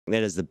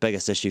That is the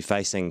biggest issue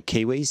facing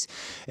Kiwis.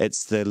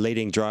 It's the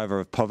leading driver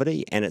of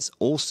poverty, and it's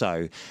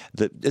also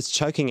it's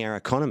choking our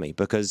economy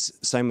because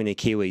so many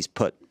Kiwis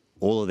put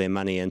all of their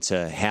money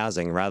into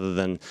housing rather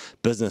than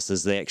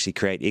businesses that actually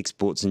create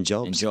exports and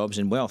jobs. And jobs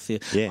and wealth.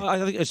 Yeah. I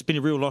think it's been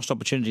a real lost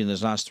opportunity in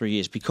these last 3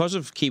 years because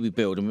of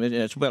Kiwibuild, and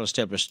it's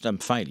well-established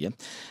failure.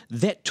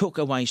 That took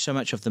away so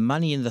much of the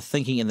money and the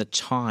thinking and the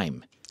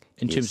time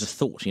in terms of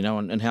thought,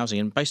 and housing.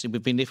 And basically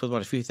we've been left with,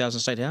 a few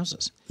thousand state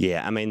houses.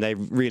 Yeah, I mean, they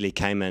really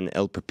came in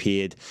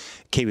ill-prepared.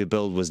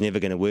 Kiwibuild was never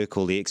going to work.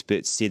 All the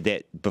experts said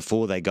that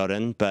before they got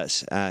in,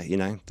 but,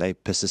 they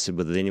persisted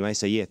with it anyway.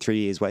 So, 3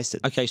 years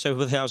wasted. Okay, so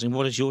with housing,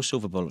 what is your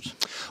silver bullet?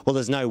 Well,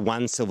 there's no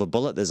one silver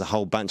bullet. There's a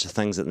whole bunch of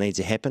things that need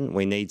to happen.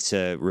 We need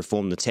to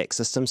reform the tax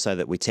system so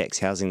that we tax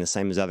housing the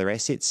same as other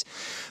assets.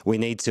 We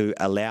need to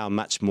allow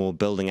much more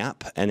building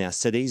up in our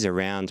cities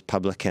around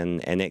public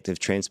and active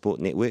transport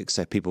networks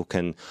so people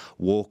can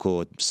walk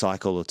or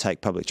cycle or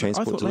take public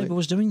transport. I thought Labor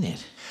was doing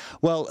that.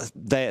 Well,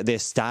 they're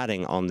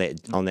starting on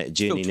that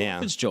journey now.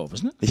 It's job,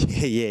 isn't it?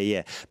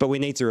 Yeah. But we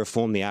need to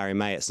reform the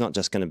RMA. It's not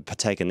just going to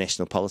take a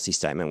national policy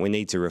statement. We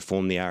need to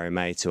reform the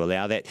RMA to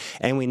allow that,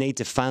 and we need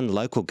to fund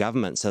local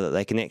government so that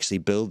they can actually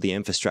build the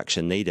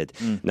infrastructure needed.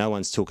 No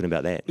one's talking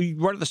about that.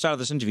 Right at the start of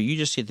this interview, you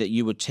just said that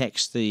you would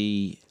tax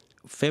the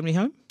family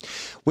home?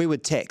 We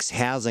would tax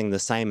housing the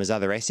same as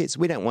other assets.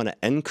 We don't want to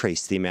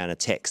increase the amount of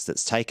tax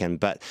that's taken,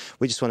 but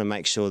we just want to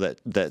make sure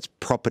that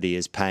property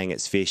is paying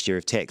its fair share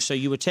of tax. So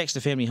you would tax the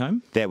family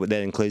home? That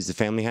includes the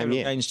family home,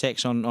 Capital gains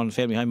tax on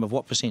family home of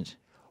what percent?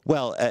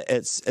 Well,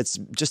 it's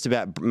just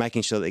about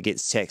making sure that it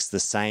gets taxed the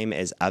same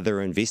as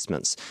other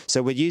investments.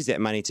 So we'd use that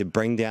money to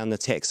bring down the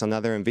tax on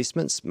other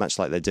investments, much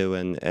like they do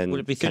in would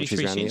it be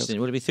 33 cents then?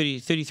 Would it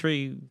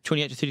be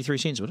 28 to 33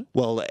 cents, would it?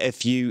 Well,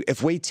 if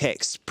we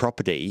taxed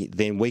property,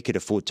 then we could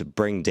afford to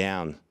bring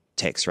down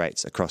tax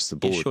rates across the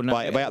board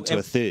by up to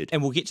a third.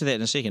 And we'll get to that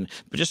in a second.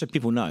 But just so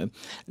people know,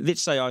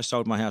 let's say I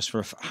sold my house for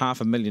a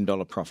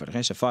 $500,000 profit,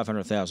 okay, so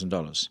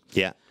 $500,000.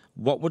 Yeah.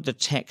 What would the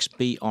tax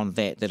be on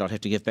that I'd have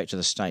to give back to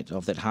the state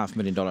of that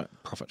 $500,000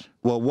 profit?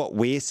 Well, what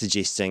we're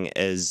suggesting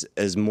is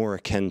more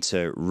akin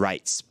to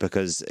rates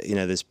because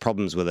there's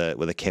problems with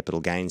a capital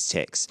gains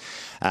tax.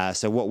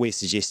 So what we're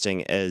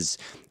suggesting is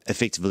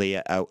effectively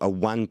a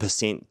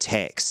 1%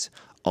 tax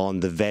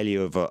on the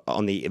value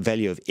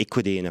of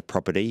equity in a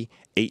property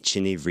each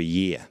and every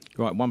year.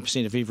 Right,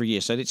 1% of every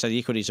year. So let's say the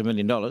equity is $1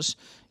 million.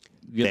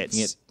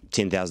 That's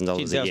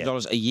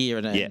 $10,000 a year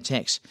in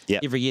tax.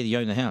 Yep. Every year that you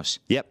own the house.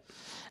 Yep.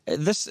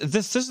 This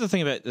is the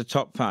thing about the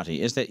top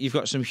party is that you've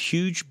got some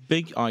huge,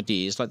 big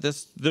ideas like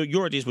this.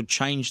 Your ideas would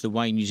change the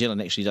way New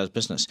Zealand actually does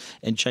business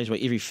and change the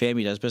way every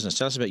family does business.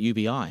 Tell us about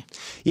UBI.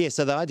 Yeah,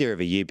 so the idea of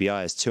a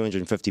UBI is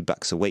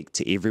 $250 a week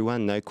to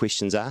everyone, no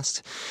questions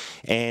asked.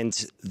 And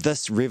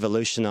this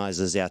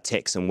revolutionises our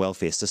tax and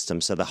welfare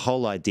system. So the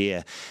whole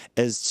idea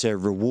is to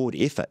reward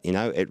effort.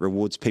 It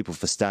rewards people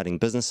for starting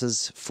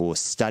businesses, for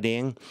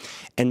studying,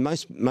 and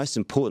most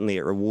importantly,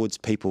 it rewards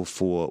people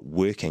for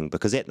working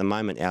because at the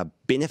moment our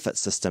benefit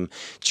system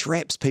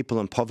traps people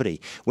in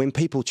poverty. When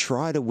people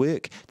try to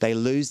work, they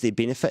lose their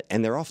benefit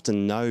and they're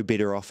often no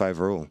better off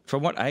overall.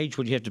 From what age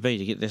would you have to be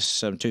to get this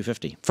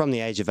 250? From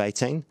the age of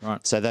 18.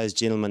 Right. So those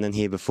gentlemen in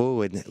here before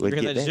would get that.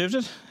 They deserved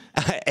it?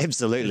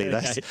 Absolutely.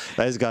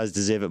 Those guys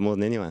deserve it more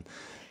than anyone.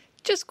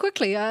 Just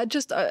quickly,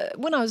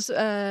 when I was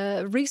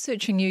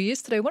researching you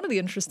yesterday, one of the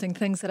interesting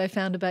things that I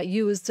found about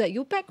you is that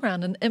your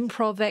background in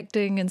improv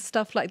acting and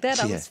stuff like that.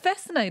 Yeah. I was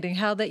fascinating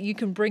how that you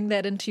can bring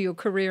that into your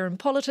career in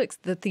politics,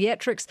 the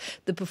theatrics,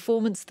 the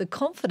performance, the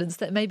confidence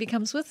that maybe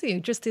comes with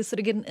you, just to sort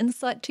of get an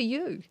insight to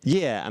you.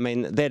 Yeah, I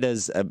mean,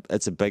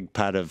 it's a big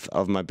part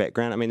of my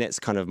background. I mean, that's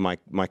kind of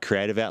my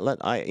creative outlet.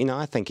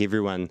 I think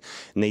everyone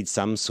needs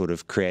some sort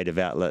of creative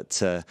outlet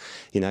to,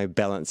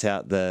 balance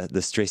out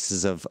the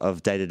stresses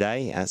of day to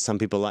day. Some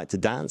people like to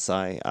dance.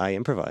 I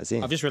improvise,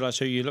 yeah. I've just realised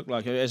who you look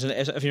like as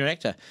if you're an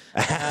actor.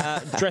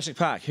 Jurassic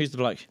Park, who's the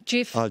bloke?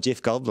 Geoff. Oh,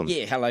 Jeff Goldblum.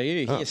 Yeah, hello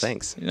you. Oh, yes.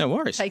 Thanks. No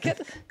worries. Take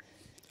it.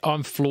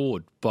 I'm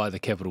floored by the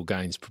capital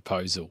gains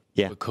proposal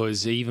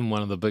because even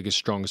one of the biggest,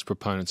 strongest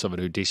proponents of it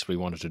who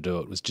desperately wanted to do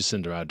it was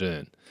Jacinda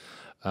Ardern.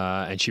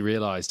 And she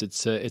realised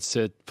it's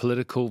a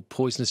political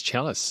poisonous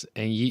chalice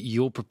and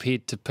you're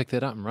prepared to pick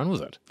that up and run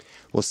with it.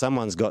 Well,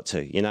 someone's got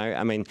to,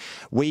 I mean,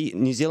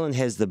 New Zealand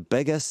has the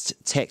biggest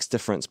tax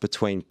difference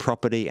between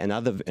property and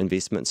other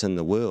investments in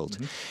the world.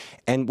 Mm-hmm.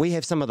 And we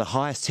have some of the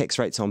highest tax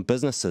rates on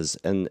businesses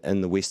in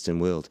the Western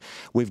world.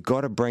 We've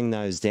got to bring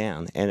those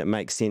down, and it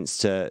makes sense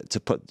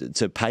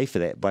to pay for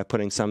that by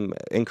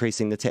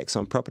increasing the tax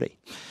on property.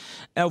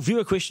 Our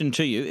viewer question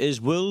to you is,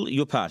 will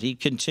your party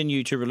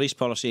continue to release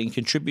policy and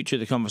contribute to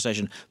the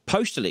conversation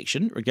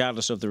post-election,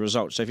 regardless of the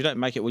results? So if you don't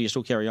make it, will you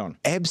still carry on?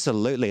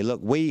 Absolutely.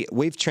 Look, we've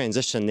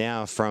transitioned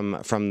now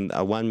from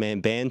a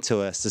one-man band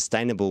to a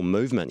sustainable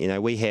movement.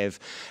 We have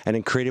an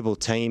incredible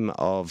team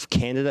of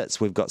candidates.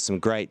 We've got some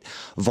great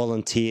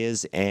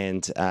volunteers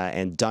and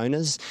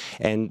donors,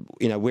 and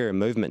we're a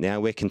movement now.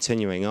 We're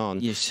continuing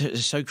on. Yeah,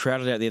 so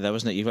crowded out there, though,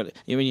 isn't it?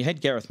 You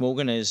had Gareth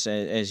Morgan as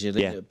your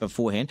leader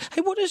beforehand. Hey,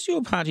 what is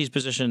your party's position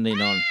position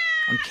then on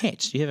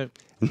cats? Do you have a...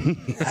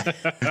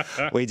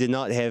 We did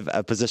not have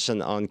a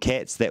position on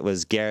cats. That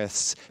was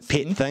Gareth's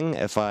pet thing,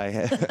 if I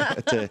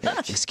to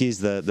excuse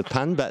the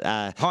pun. But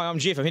hi, I'm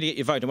Geoff. I'm here to get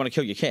your vote. I want to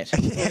kill your cat.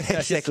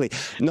 Exactly.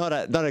 Not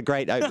a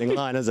great opening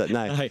line, is it?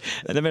 No.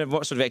 No matter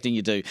what sort of acting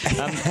you do.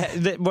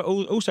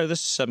 Also,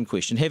 this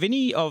question: have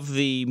any of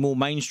the more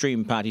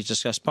mainstream parties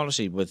discussed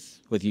policy with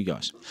you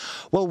guys?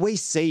 Well, we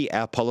see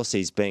our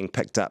policies being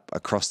picked up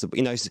across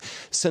the.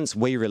 Since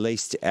we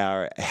released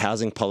our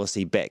housing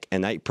policy back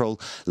in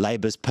April,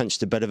 Labour's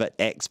pinched a bit of it,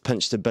 ACT's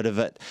pinched a bit of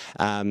it.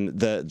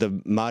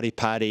 The Māori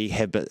Party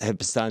have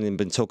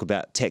been talking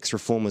about tax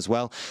reform as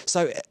well.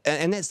 So,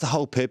 and that's the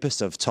whole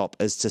purpose of TOP,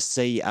 is to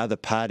see other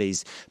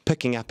parties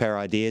picking up our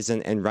ideas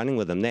and running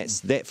with them.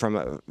 That from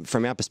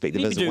our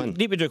perspective is a win.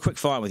 Let me do a quick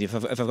fire with you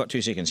if I've got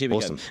 2 seconds. Here we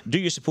go. Do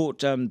you support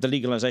the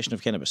legalisation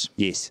of cannabis?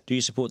 Yes. Do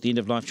you support the end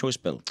of life choice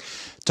bill?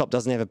 TOP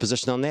doesn't have a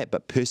position on that,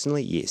 but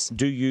personally, yes.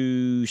 Do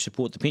you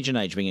support the pension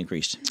age being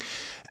increased?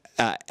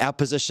 Our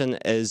position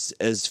is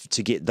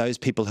to get those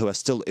people who are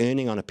still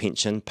earning on a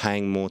pension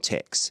paying more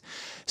tax.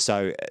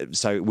 So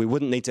we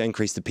wouldn't need to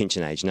increase the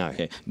pension age, no.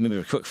 Okay. Remember,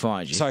 a quick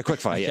fire, Geoff. Sorry, quick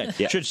fire, okay.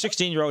 Yeah. Should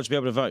 16-year-olds be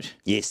able to vote?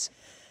 Yes.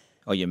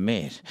 Oh, you're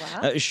mad.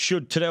 Wow.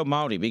 Should Te Reo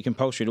Māori be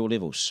compulsory at all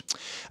levels?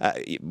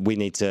 We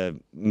need to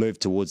move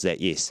towards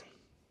that, yes.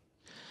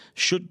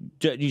 Should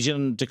New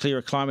Zealand declare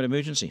a climate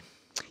emergency?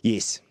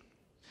 Yes.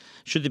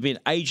 Should there be an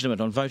age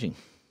limit on voting?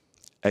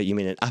 You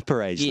mean an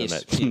upper age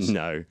limit? Yes.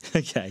 No.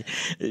 Okay.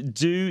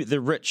 Do the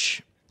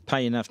rich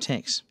pay enough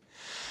tax?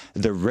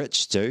 The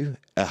rich do.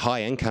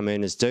 High income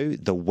earners do.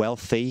 The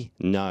wealthy,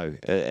 no.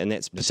 And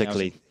that's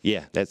particularly,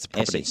 that's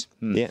property.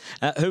 Yeah.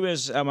 Who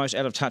is our most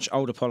out of touch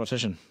older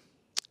politician?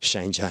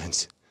 Shane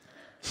Jones.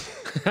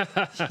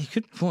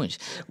 Good point.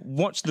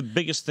 What's the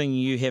biggest thing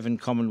you have in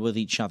common with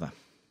each other?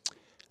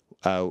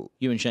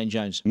 You and Shane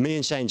Jones. Me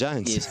and Shane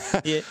Jones.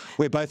 Yes. Yeah.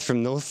 We're both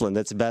from Northland.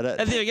 That's about it.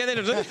 There you go.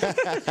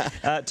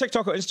 That'll do.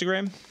 TikTok or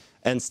Instagram?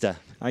 Insta.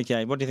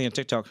 Okay. What do you think of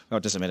TikTok? Oh,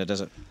 it doesn't matter,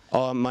 does it?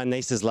 Oh, my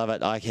nieces love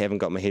it. I haven't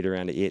got my head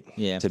around it yet.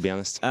 Yeah. To be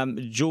honest.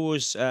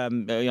 Jaws.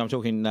 I'm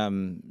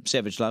talking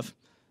Savage Love.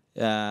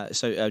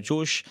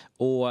 George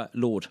or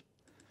Lord?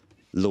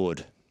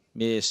 Lord.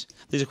 Yes,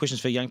 these are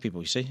questions for young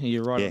people. You see,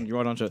 you're right. You're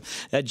right onto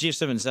it. Geoff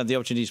Simmons, the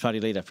Opportunities Party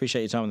leader.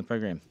 Appreciate your time on the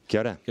program. Kia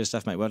ora. Good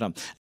stuff, mate. Well done.